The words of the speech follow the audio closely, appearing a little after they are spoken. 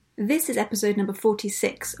This is episode number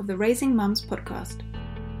 46 of the Raising Mums podcast.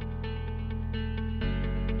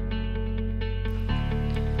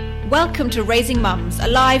 Welcome to Raising Mums, a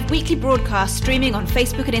live weekly broadcast streaming on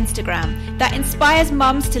Facebook and Instagram that inspires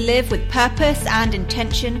mums to live with purpose and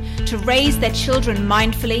intention, to raise their children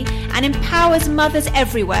mindfully, and empowers mothers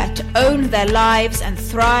everywhere to own their lives and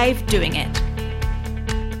thrive doing it.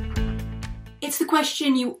 It's the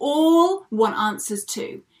question you all want answers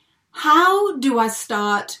to. How do I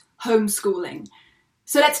start homeschooling?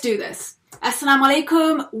 So let's do this. Assalamu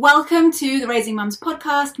alaikum. Welcome to the Raising Mums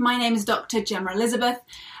podcast. My name is Dr. Gemma Elizabeth.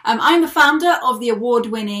 I'm the founder of the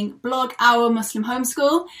award-winning blog Our Muslim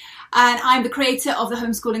Homeschool, and I'm the creator of the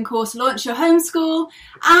homeschooling course Launch Your Homeschool,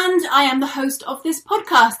 and I am the host of this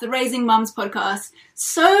podcast, the Raising Mums podcast.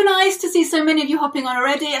 So nice to see so many of you hopping on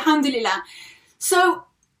already. Alhamdulillah. So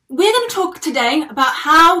we're going to talk today about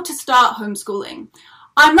how to start homeschooling.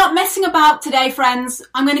 I'm not messing about today, friends.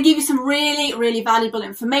 I'm going to give you some really, really valuable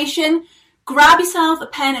information. Grab yourself a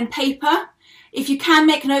pen and paper. If you can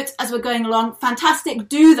make notes as we're going along, fantastic,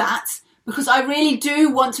 do that, because I really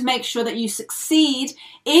do want to make sure that you succeed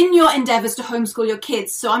in your endeavours to homeschool your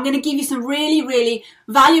kids. So I'm going to give you some really, really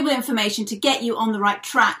valuable information to get you on the right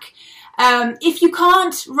track. If you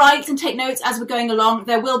can't write and take notes as we're going along,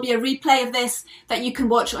 there will be a replay of this that you can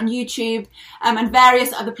watch on YouTube and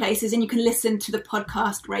various other places, and you can listen to the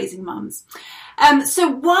podcast Raising Mums. So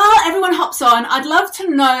while everyone hops on, I'd love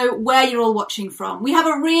to know where you're all watching from. We have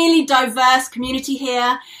a really diverse community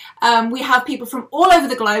here. We have people from all over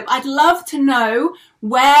the globe. I'd love to know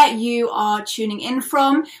where you are tuning in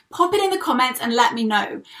from. Pop it in the comments and let me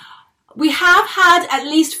know. We have had at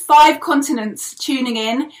least 5 continents tuning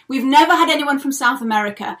in. We've never had anyone from South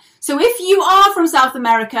America. So if you are from South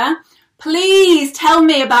America, please tell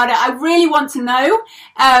me about it. I really want to know.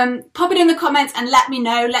 Pop it in the comments and let me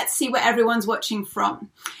know. Let's see where everyone's watching from.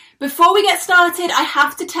 Before we get started, I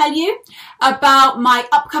have to tell you about my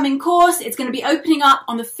upcoming course. It's going to be opening up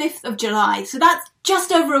on the 5th of July. So that's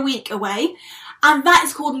just over a week away. And that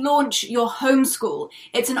is called Launch Your Homeschool.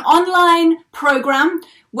 It's an online program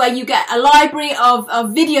where you get a library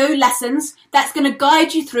of video lessons that's going to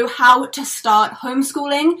guide you through how to start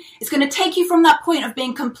homeschooling. It's going to take you from that point of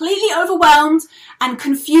being completely overwhelmed and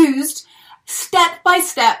confused, step by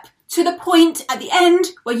step, to the point at the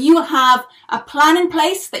end where you will have a plan in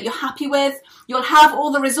place that you're happy with. You'll have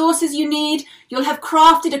all the resources you need. You'll have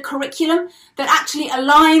crafted a curriculum that actually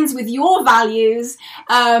aligns with your values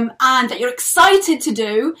and that you're excited to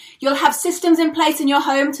do. You'll have systems in place in your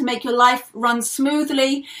home to make your life run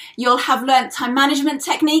smoothly. You'll have learnt time management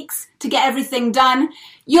techniques to get everything done.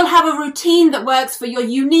 You'll have a routine that works for your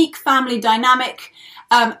unique family dynamic.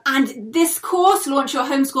 And this course, Launch Your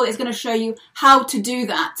Homeschool, is going to show you how to do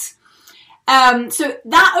that. So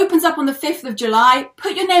that opens up on the 5th of July.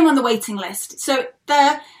 Put your name on the waiting list. So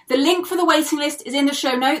the link for the waiting list is in the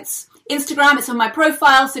show notes. Instagram, it's on my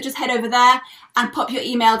profile, so just head over there and pop your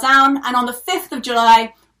email down. And on the 5th of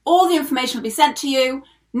July, all the information will be sent to you.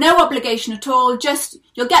 No obligation at all. Just,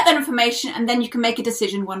 you'll get that information and then you can make a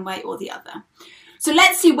decision one way or the other. So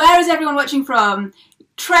let's see, where is everyone watching from?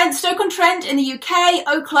 Stoke-on-Trent in the UK,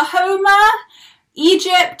 Oklahoma,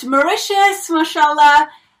 Egypt, Mauritius, mashallah.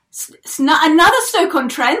 Another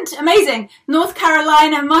Stoke-on-Trent, amazing. North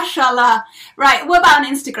Carolina, mashallah. Right, what about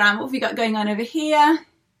on Instagram? What have we got going on over here?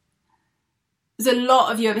 There's a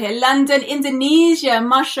lot of you over here. London, Indonesia,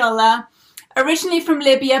 mashallah. Originally from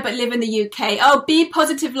Libya, but live in the UK. Oh, Be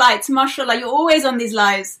Positive Lights, mashallah. You're always on these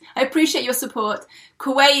lives. I appreciate your support.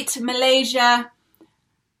 Kuwait, Malaysia,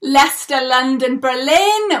 Leicester, London,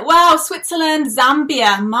 Berlin. Wow, Switzerland,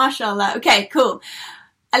 Zambia, mashallah. Okay, cool.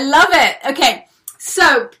 I love it. Okay,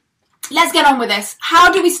 so let's get on with this.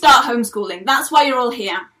 How do we start homeschooling? That's why you're all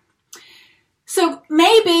here. So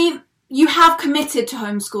maybe you have committed to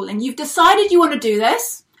homeschooling. You've decided you want to do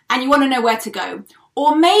this and you want to know where to go.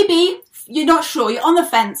 Or maybe you're not sure. You're on the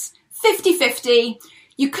fence. 50-50.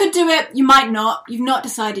 You could do it. You might not. You've not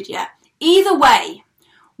decided yet. Either way,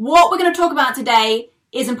 what we're going to talk about today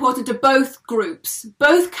is important to both groups.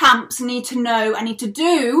 Both camps need to know and need to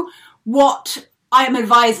do what I am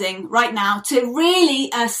advising right now to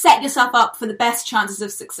really set yourself up for the best chances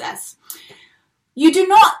of success. You do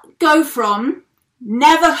not go from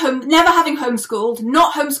never having homeschooled,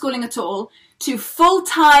 not homeschooling at all, to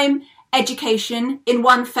full-time education in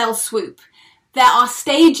one fell swoop. There are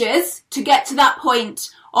stages to get to that point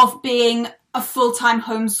of being a full-time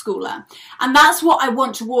homeschooler. And that's what I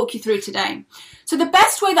want to walk you through today. So the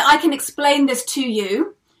best way that I can explain this to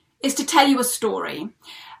you is to tell you a story.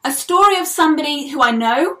 A story of somebody who I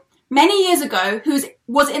know many years ago who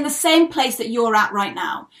was in the same place that you're at right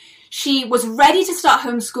now. She was ready to start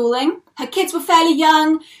homeschooling. Her kids were fairly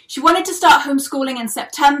young. She wanted to start homeschooling in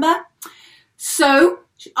September. So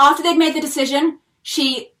after they'd made the decision,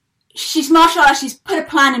 she's mashallah, she's put a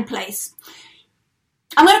plan in place.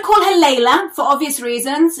 I'm going to call her Layla for obvious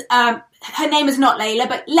reasons. Her name is not Layla,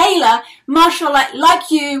 but Layla, mashallah, like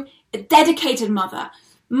you, a dedicated mother.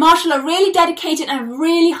 Mashallah, really dedicated and a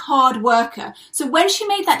really hard worker. So when she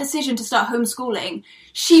made that decision to start homeschooling,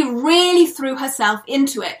 she really threw herself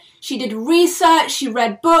into it. She did research, she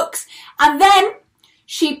read books, and then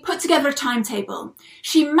she put together a timetable.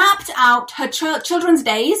 She mapped out her children's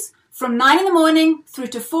days from 9 in the morning through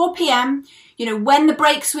to 4 p.m., when the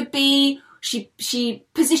breaks would be. She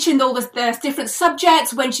positioned all the different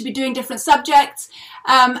subjects, when she'd be doing different subjects,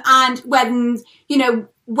 and when,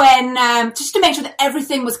 just to make sure that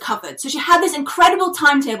everything was covered. So she had this incredible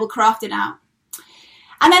timetable crafted out.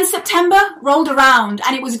 And then September rolled around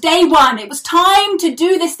and it was day one. It was time to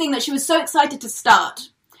do this thing that she was so excited to start.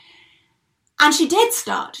 And she did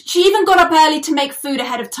start. She even got up early to make food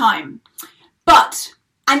ahead of time. But,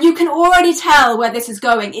 and you can already tell where this is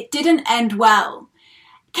going, it didn't end well.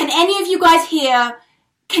 Can any of you guys here,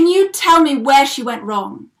 can you tell me where she went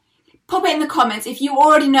wrong? Pop it in the comments if you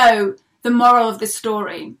already know the moral of this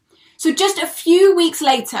story. So just a few weeks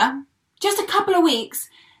later, just a couple of weeks,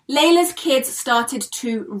 Layla's kids started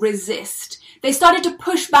to resist. They started to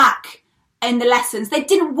push back in the lessons. They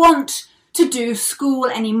didn't want to do school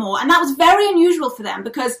anymore. And that was very unusual for them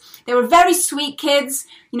because they were very sweet kids,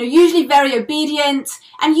 usually very obedient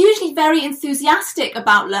and usually very enthusiastic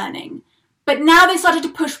about learning. But now they started to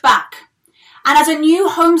push back. And as a new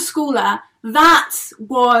homeschooler, that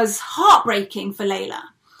was heartbreaking for Layla.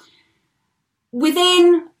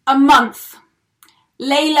 Within a month,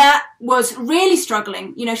 Layla was really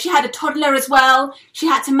struggling. She had a toddler as well. She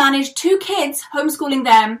had to manage 2 kids, homeschooling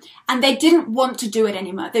them, and they didn't want to do it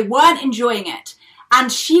anymore. They weren't enjoying it.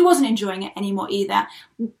 And she wasn't enjoying it anymore either.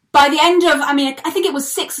 By the end of, I think it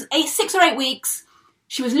was 6 or 8 weeks,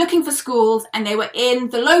 she was looking for schools and they were in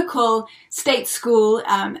the local state school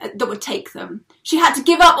that would take them. She had to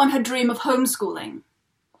give up on her dream of homeschooling.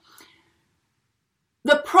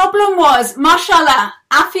 The problem was, mashallah,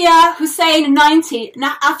 Afia Hussein 90.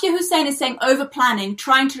 Now, Afia Hussein is saying over-planning,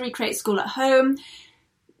 trying to recreate school at home.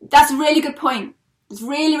 That's a really good point. It's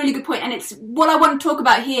really, really good point. And it's what I want to talk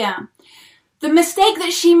about here. The mistake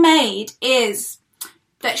that she made is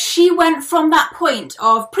that she went from that point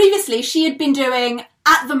of previously she had been doing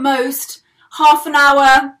at the most half an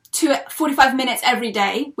hour to 45 minutes every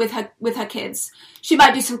day with her kids. She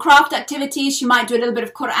might do some craft activities. She might do a little bit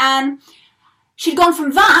of Quran. She'd gone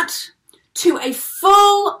from that to a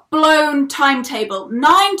full-blown timetable,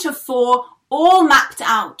 9 to 4, all mapped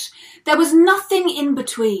out. There was nothing in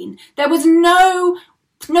between. There was no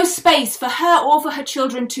space for her or for her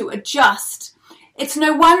children to adjust. It's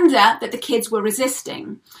no wonder that the kids were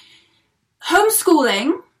resisting.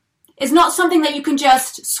 Homeschooling is not something that you can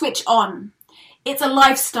just switch on. It's a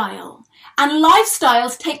lifestyle. And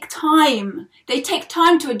lifestyles take time. They take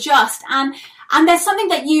time to adjust. And there's something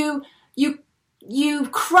that you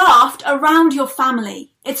craft around your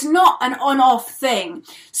family. It's not an on-off thing.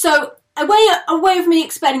 So a way of me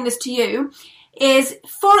explaining this to you is,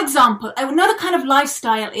 for example, another kind of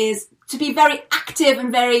lifestyle is to be very active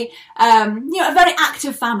and very, a very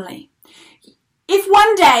active family. If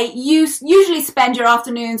one day you usually spend your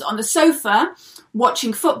afternoons on the sofa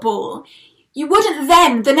watching football, you wouldn't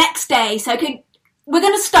then the next day say, okay, we're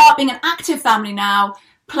going to start being an active family now,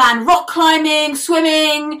 plan rock climbing,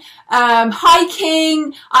 swimming,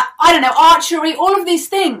 hiking, I don't know, archery, all of these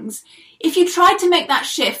things. If you tried to make that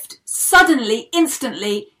shift suddenly,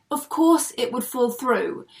 instantly, of course it would fall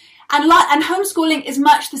through. And homeschooling is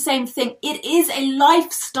much the same thing. It is a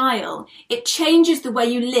lifestyle. It changes the way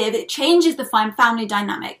you live. It changes the family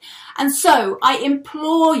dynamic. And so I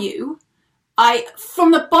implore you,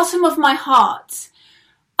 from the bottom of my heart,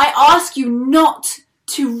 I ask you not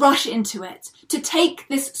to rush into it, to take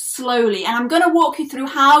this slowly. And I'm going to walk you through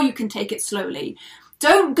how you can take it slowly.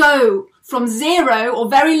 Don't go from 0 or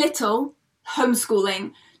very little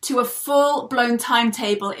homeschooling to a full-blown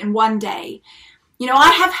timetable in one day.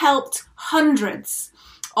 I have helped hundreds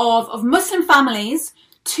of Muslim families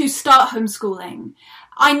to start homeschooling.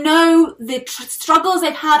 I know the struggles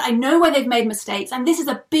they've had. I know where they've made mistakes. And this is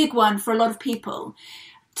a big one for a lot of people.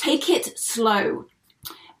 Take it slow.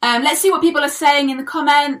 Let's see what people are saying in the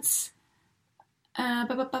comments.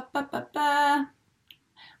 MashaAllah.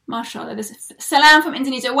 There's salam from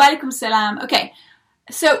Indonesia. Walaikum salam. Okay.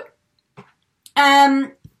 So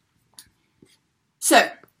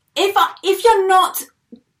if you're not,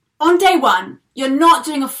 on day one, you're not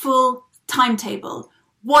doing a full timetable,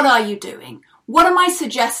 what are you doing? What am I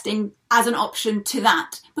suggesting as an option to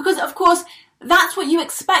that? Because, of course, that's what you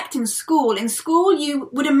expect in school. In school, you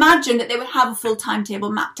would imagine that they would have a full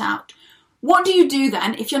timetable mapped out. What do you do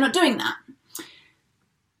then if you're not doing that?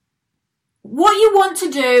 What you want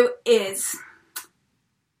to do is,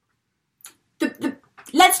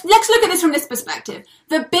 let's look at this from this perspective.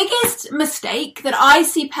 The biggest mistake that I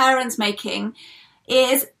see parents making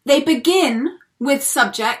is they begin with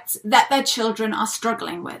subjects that their children are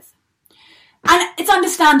struggling with. And it's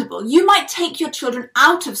understandable. You might take your children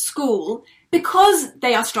out of school because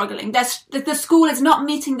they are struggling. The school is not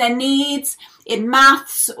meeting their needs in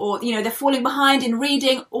maths, or they're falling behind in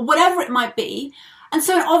reading, or whatever it might be. And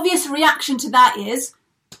so an obvious reaction to that is,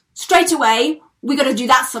 straight away, we've got to do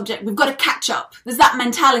that subject. We've got to catch up. There's that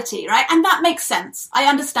mentality, right? And that makes sense. I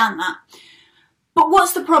understand that. But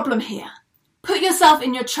what's the problem here? Put yourself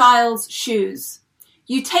in your child's shoes.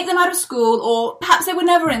 You take them out of school, or perhaps they were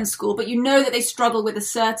never in school, but you know that they struggle with a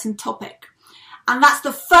certain topic. And that's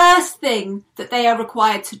the first thing that they are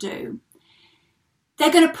required to do.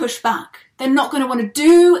 They're going to push back. They're not going to want to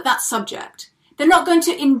do that subject. They're not going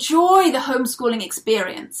to enjoy the homeschooling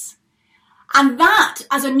experience. And that,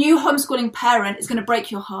 as a new homeschooling parent, is going to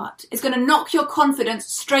break your heart. It's going to knock your confidence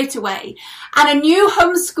straight away. And a new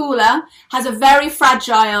homeschooler has a very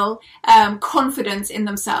fragile confidence in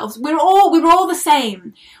themselves. We're all the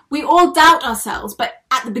same. We all doubt ourselves, but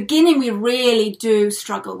at the beginning we really do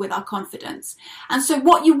struggle with our confidence. And so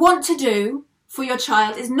what you want to do for your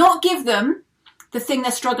child is not give them the thing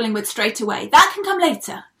they're struggling with straight away. That can come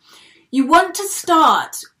later. You want to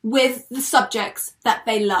start with the subjects that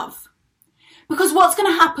they love. Because what's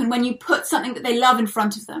going to happen when you put something that they love in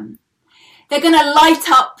front of them? They're going to light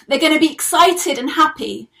up, they're going to be excited and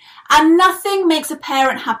happy. And nothing makes a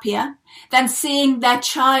parent happier than seeing their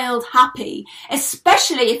child happy,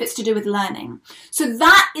 especially if it's to do with learning. So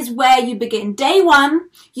that is where you begin. Day one,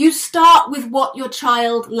 you start with what your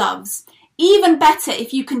child loves. Even better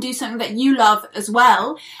if you can do something that you love as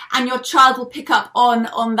well, and your child will pick up on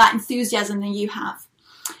that enthusiasm that you have.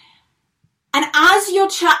 And as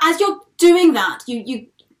you're doing that,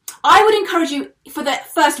 I would encourage you for the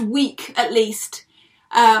first week at least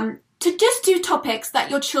to just do topics that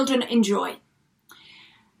your children enjoy.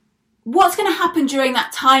 What's going to happen during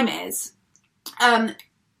that time is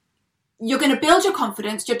you're going to build your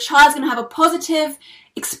confidence. Your child's going to have a positive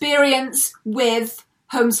experience with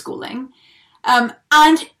homeschooling,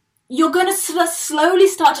 and you're going to slowly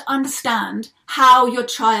start to understand how your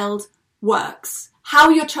child works, how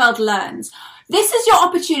your child learns. This is your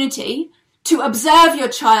opportunity to observe your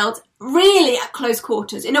child really at close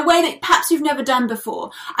quarters in a way that perhaps you've never done before.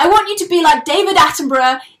 I want you to be like David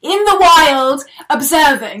Attenborough in the wild,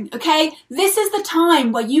 observing, okay? This is the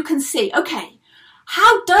time where you can see, okay,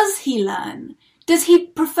 how does he learn? Does he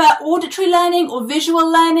prefer auditory learning or visual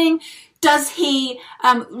learning? Does he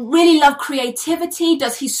really love creativity?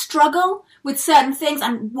 Does he struggle with certain things?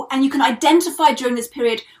 And you can identify during this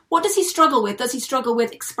period, what does he struggle with? Does he struggle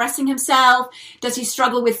with expressing himself? Does he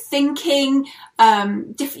struggle with thinking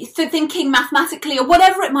mathematically, or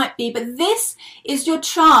whatever it might be? But this is your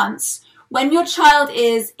chance, when your child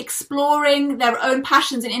is exploring their own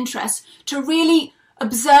passions and interests, to really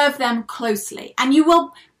observe them closely. And you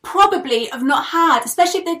will probably have not had,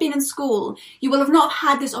 especially if they've been in school, you will have not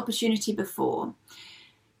had this opportunity before.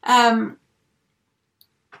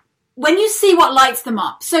 When you see what lights them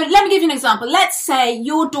up. So let me give you an example. Let's say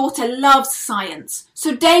your daughter loves science.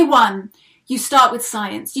 So day one, you start with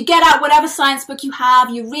science. You get out whatever science book you have,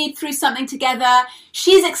 you read through something together.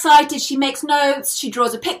 She's excited, she makes notes, she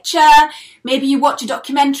draws a picture. Maybe you watch a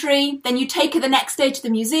documentary, then you take her the next day to the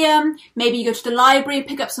museum. Maybe you go to the library,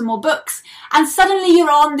 pick up some more books. And suddenly you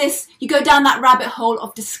go down that rabbit hole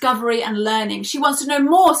of discovery and learning. She wants to know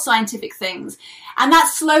more scientific things. And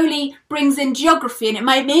that slowly brings in geography, and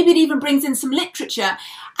maybe it even brings in some literature.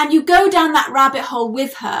 And you go down that rabbit hole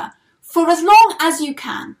with her for as long as you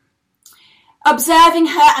can, observing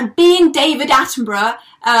her and being David Attenborough.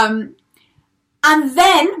 And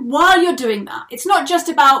then while you're doing that, it's not just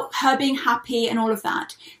about her being happy and all of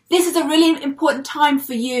that. This is a really important time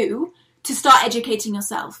for you to start educating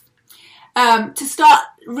yourself. To start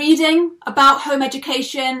reading about home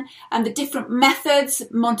education and the different methods,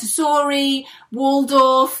 Montessori,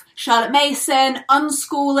 Waldorf, Charlotte Mason,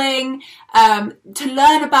 unschooling, to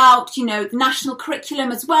learn about, the national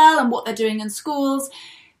curriculum as well and what they're doing in schools.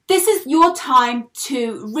 this is your time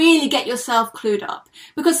to really get yourself clued up.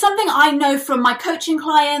 Because something I know from my coaching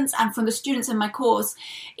clients and from the students in my course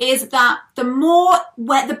is that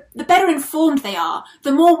the better informed they are,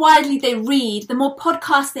 the more widely they read, the more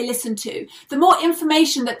podcasts they listen to, the more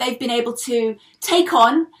information that they've been able to take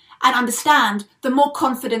on and understand, the more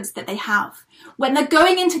confidence that they have. When they're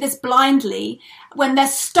going into this blindly, when they're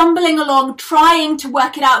stumbling along, trying to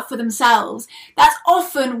work it out for themselves, that's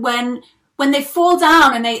often when they fall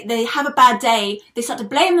down and they have a bad day, they start to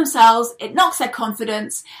blame themselves, it knocks their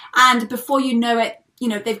confidence, and before you know it,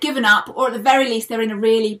 they've given up, or at the very least, they're in a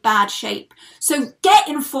really bad shape. So get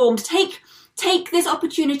informed, take this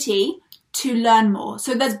opportunity to learn more.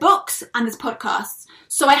 So there's books and there's podcasts.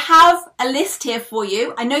 So I have a list here for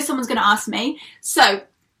you. I know someone's going to ask me. So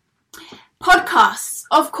podcasts.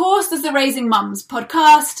 Of course, there's the Raising Mums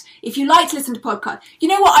podcast. If you like to listen to podcasts, you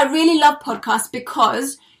know what? I really love podcasts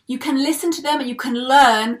because you can listen to them and you can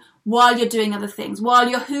learn while you're doing other things, while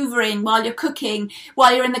you're hoovering, while you're cooking,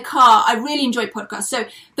 while you're in the car. I really enjoy podcasts. So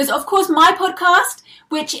there's, of course, my podcast,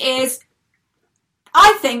 which is,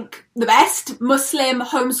 I think, the best Muslim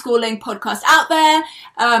homeschooling podcast out there.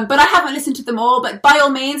 But I haven't listened to them all, but by all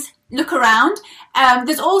means, look around.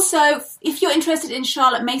 There's also, if you're interested in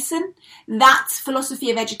Charlotte Mason, that's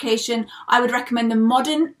Philosophy of Education, I would recommend the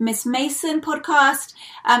Modern Miss Mason podcast.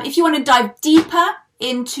 If you want to dive deeper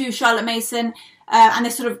into Charlotte Mason and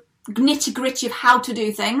the sort of nitty-gritty of how to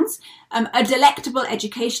do things, A Delectable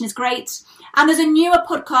Education is great. And there's a newer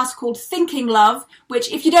podcast called Thinking Love,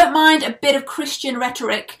 which, if you don't mind a bit of Christian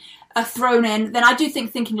rhetoric thrown in, then I do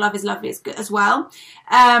think Thinking Love is lovely as well.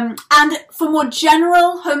 And for more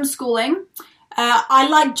general homeschooling, I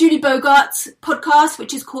like Judy Bogart's podcast,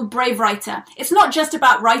 which is called Brave Writer. It's not just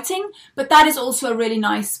about writing, but that is also a really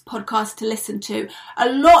nice podcast to listen to. A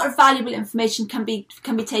lot of valuable information can be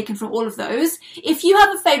taken from all of those. If you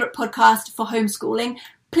have a favourite podcast for homeschooling,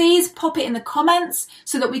 please pop it in the comments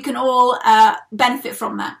so that we can all benefit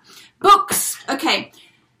from that. Books. Okay.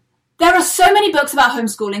 There are so many books about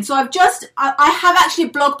homeschooling. So I have actually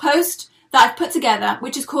a blog post that I've put together,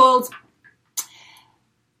 which is called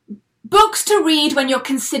Books to Read When You're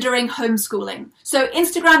Considering Homeschooling. So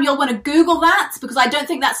Instagram, you'll want to Google that because I don't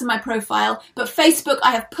think that's in my profile. But Facebook,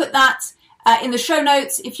 I have put that in the show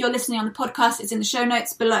notes. If you're listening on the podcast, it's in the show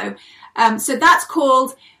notes below. So that's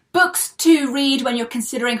called Books to Read When You're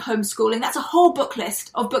Considering Homeschooling. That's a whole book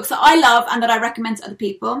list of books that I love and that I recommend to other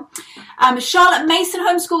people. Charlotte Mason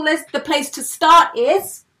Homeschoolers, the place to start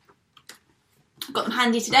is, I've got them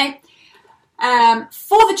handy today,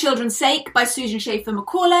 For the Children's Sake by Susan Schaefer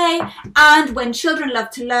Macaulay, and When Children Love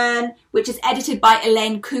to Learn, which is edited by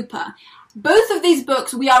Elaine Cooper. Both of these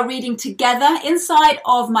books we are reading together inside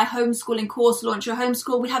of my homeschooling course, Launch Your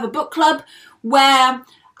Homeschool. We have a book club where,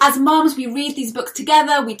 as mums, we read these books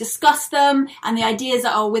together, we discuss them and the ideas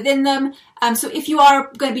that are within them. So if you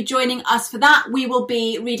are going to be joining us for that, we will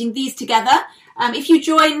be reading these together. If you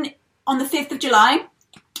join on the 5th of July,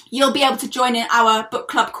 you'll be able to join in our book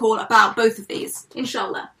club call about both of these,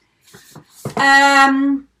 inshallah.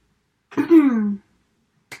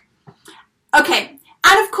 Okay,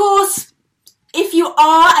 and of course, if you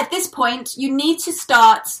are at this point, you need to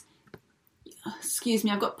start... Excuse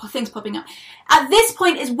me, I've got things popping up. At this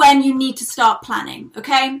point is when you need to start planning,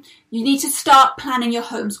 okay? You need to start planning your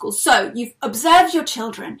homeschool. So you've observed your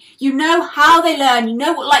children. You know how they learn. You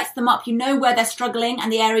know what lights them up. You know where they're struggling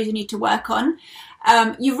and the areas you need to work on.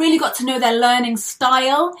 You've really got to know their learning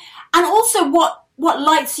style and also what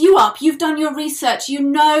lights you up. You've done your research. You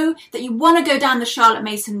know that you want to go down the Charlotte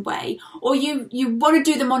Mason way, or you want to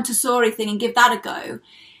do the Montessori thing and give that a go.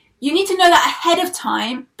 You need to know that ahead of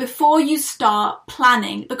time before you start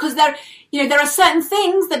planning, because there are certain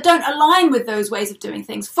things that don't align with those ways of doing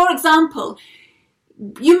things. For example,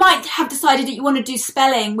 you might have decided that you want to do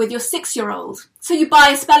spelling with your 6-year-old, so you buy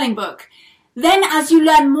a spelling book. Then as you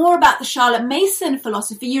learn more about the Charlotte Mason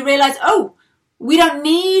philosophy, you realise, oh, we don't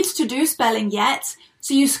need to do spelling yet,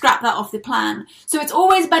 so you scrap that off the plan. So it's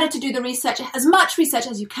always better to do the research, as much research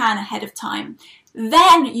as you can ahead of time.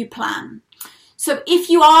 Then you plan. So if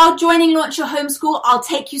you are joining Launch Your Homeschool, I'll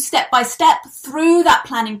take you step by step through that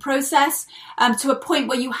planning process to a point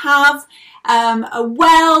where you have a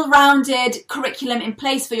well-rounded curriculum in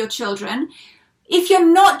place for your children. If you're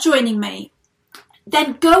not joining me,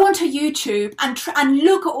 then go onto YouTube and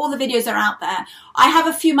look at all the videos that are out there. I have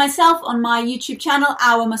a few myself on my YouTube channel,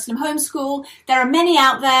 Our Muslim Homeschool. There are many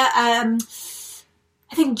out there.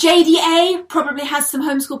 I think JDA probably has some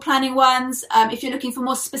homeschool planning ones. If you're looking for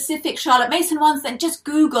more specific Charlotte Mason ones, then just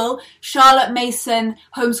Google Charlotte Mason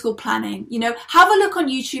homeschool planning. Have a look on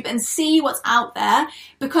YouTube and see what's out there,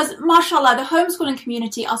 because mashallah, the homeschooling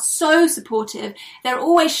community are so supportive. They're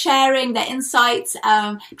always sharing their insights,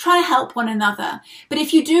 trying to help one another. But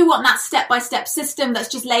if you do want that step-by-step system that's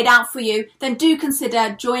just laid out for you, then do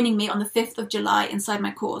consider joining me on the 5th of July inside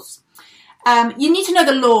my course. You need to know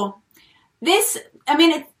the law.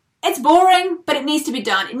 It's boring, but it needs to be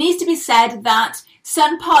done. It needs to be said that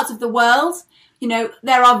certain parts of the world,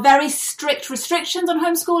 there are very strict restrictions on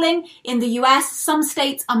homeschooling. In the US, some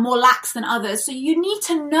states are more lax than others. So you need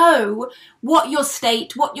to know what your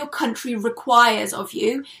state, what your country requires of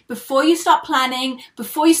you before you start planning,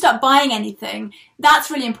 before you start buying anything. That's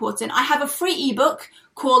really important. I have a free ebook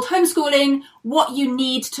called Homeschooling, What You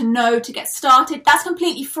Need to Know to Get Started. That's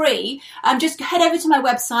completely free. Just head over to my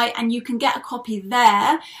website and you can get a copy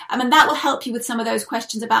there. And that will help you with some of those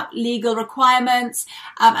questions about legal requirements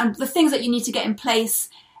and the things that you need to get in place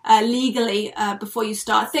legally before you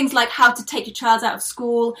start. Things like how to take your child out of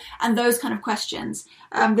school and those kind of questions.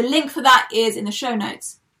 The link for that is in the show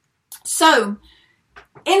notes. So,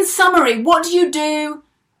 in summary, what do you do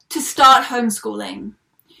to start homeschooling?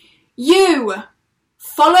 You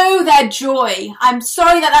follow their joy. I'm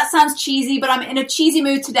sorry that sounds cheesy, but I'm in a cheesy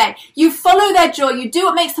mood today. You follow their joy. You do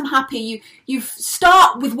what makes them happy. You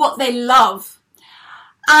start with what they love.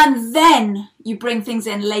 And then you bring things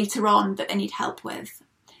in later on that they need help with.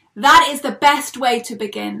 That is the best way to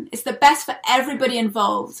begin. It's the best for everybody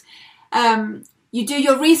involved. You do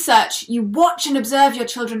your research, you watch and observe your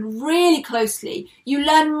children really closely, you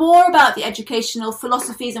learn more about the educational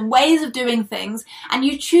philosophies and ways of doing things, and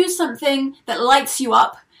you choose something that lights you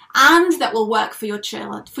up and that will work for your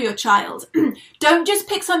child. Don't just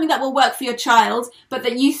pick something that will work for your child, but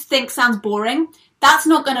that you think sounds boring. That's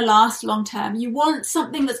not going to last long term. You want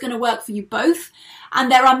something that's going to work for you both,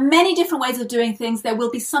 and there are many different ways of doing things. There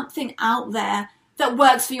will be something out there that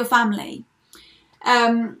works for your family.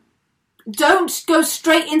 Don't go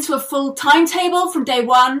straight into a full timetable from day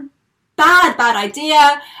one. Bad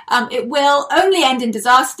idea. It will only end in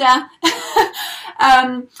disaster.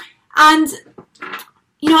 I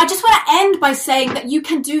just want to end by saying that you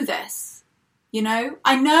can do this.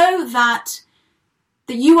 I know that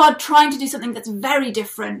you are trying to do something that's very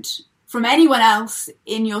different from anyone else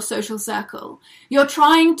in your social circle. You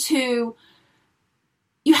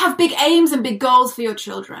have big aims and big goals for your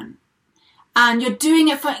children. And you're doing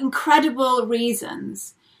it for incredible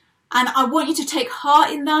reasons. And I want you to take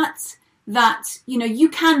heart in that you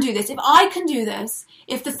can do this. If I can do this,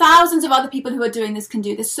 if the thousands of other people who are doing this can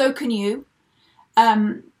do this, so can you.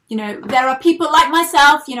 There are people like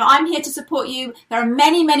myself, I'm here to support you. There are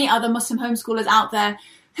many, many other Muslim homeschoolers out there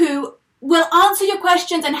who will answer your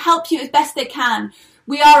questions and help you as best they can.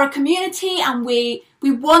 We are a community and we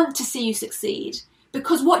want to see you succeed,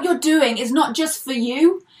 because what you're doing is not just for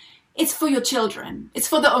you. It's for your children. It's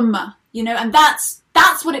for the ummah, and that's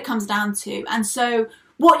what it comes down to. And so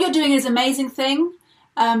what you're doing is an amazing thing.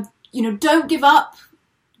 Don't give up.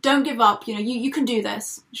 Don't give up. You can do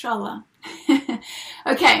this, inshallah.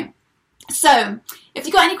 Okay. So if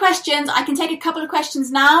you've got any questions, I can take a couple of questions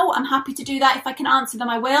now. I'm happy to do that. If I can answer them,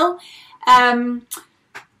 I will.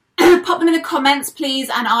 Pop them in the comments, please,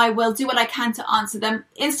 and I will do what I can to answer them.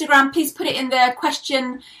 Instagram, please put it in the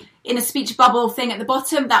question in a speech bubble thing at the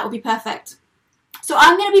bottom. That will be perfect. So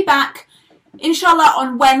I'm going to be back, inshallah,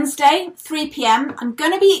 on Wednesday, 3 p.m. I'm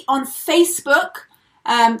going to be on Facebook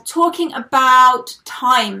talking about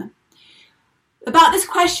time. About this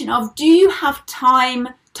question of, do you have time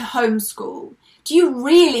to homeschool? Do you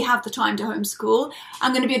really have the time to homeschool?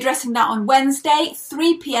 I'm going to be addressing that on Wednesday,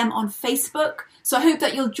 3 p.m. on Facebook. So I hope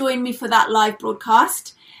that you'll join me for that live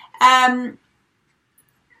broadcast. I'm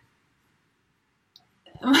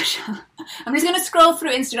just going to scroll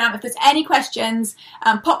through Instagram. If there's any questions,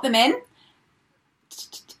 pop them in.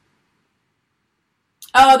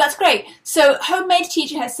 Oh, that's great. So Homemade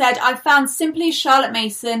Teacher has said, I found Simply Charlotte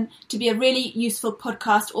Mason to be a really useful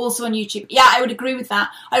podcast also on YouTube. Yeah, I would agree with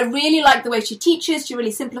that. I really like the way she teaches. She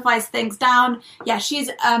really simplifies things down. Yeah, she's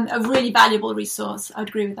a really valuable resource. I would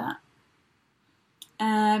agree with that.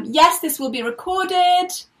 Yes, this will be recorded.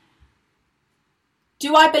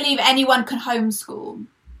 Do I believe anyone can homeschool?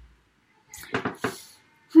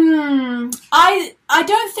 I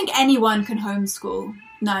don't think anyone can homeschool.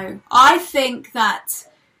 No, I think that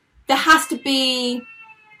there has to be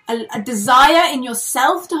a desire in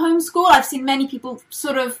yourself to homeschool. I've seen many people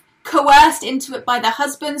sort of coerced into it by their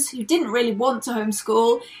husbands who didn't really want to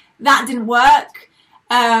homeschool. That didn't work.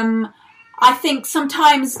 I think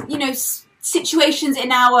sometimes, situations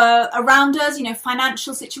around us,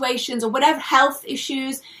 financial situations or whatever, health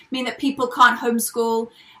issues mean that people can't homeschool.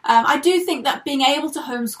 I do think that being able to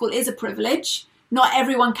homeschool is a privilege. Not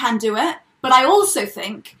everyone can do it, but I also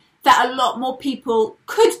think that a lot more people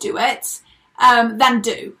could do it than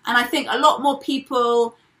do. And I think a lot more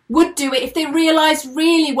people would do it if they realised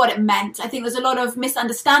really what it meant. I think there's a lot of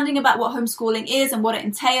misunderstanding about what homeschooling is and what it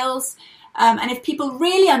entails. And if people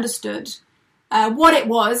really understood what it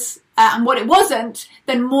was and what it wasn't,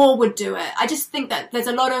 then more would do it. I just think that there's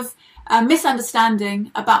a lot of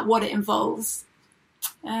misunderstanding about what it involves,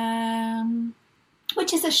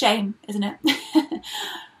 which is a shame, isn't it?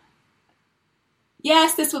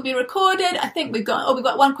 Yes, this will be recorded. I think we've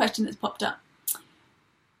got one question that's popped up.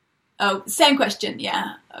 Oh, same question.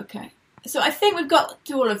 Yeah. Okay. So I think we've got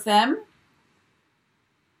to all of them.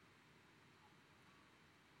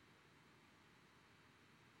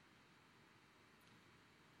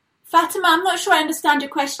 Fatima, I'm not sure I understand your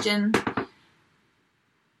question.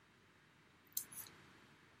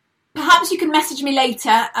 Perhaps you can message me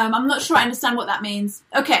later. I'm not sure I understand what that means.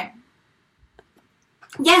 Okay.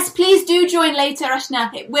 Yes, please do join later,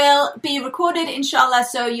 Ashna. It will be recorded, inshallah,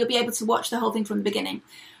 so you'll be able to watch the whole thing from the beginning.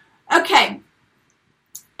 Okay.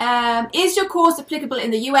 Is your course applicable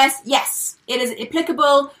in the US? Yes, it is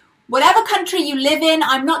applicable. Whatever country you live in,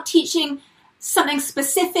 I'm not teaching something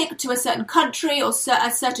specific to a certain country or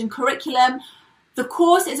a certain curriculum. The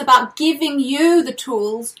course is about giving you the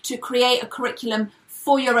tools to create a curriculum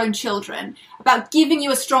for your own children, about giving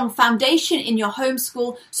you a strong foundation in your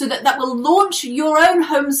homeschool so that will launch your own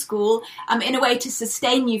homeschool in a way to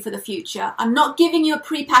sustain you for the future. I'm not giving you a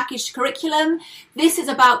prepackaged curriculum. This is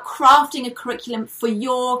about crafting a curriculum for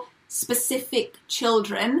your specific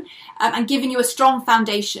children and giving you a strong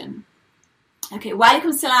foundation. Okay, wa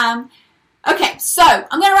alaikum salam. Okay, so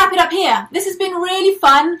I'm going to wrap it up here. This has been really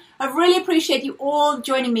fun. I really appreciate you all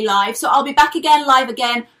joining me live. So I'll be back again, live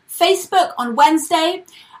again, Facebook on Wednesday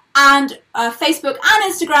and Facebook and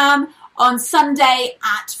Instagram on Sunday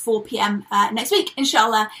at 4 p.m. Next week,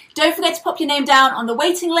 inshallah. Don't forget to pop your name down on the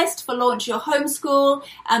waiting list for Launch Your Homeschool,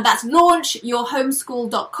 and that's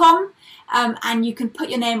launchyourhomeschool.com, and you can put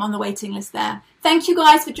your name on the waiting list there. Thank you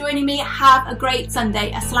guys for joining me. Have a great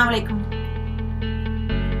Sunday. Assalamu alaikum.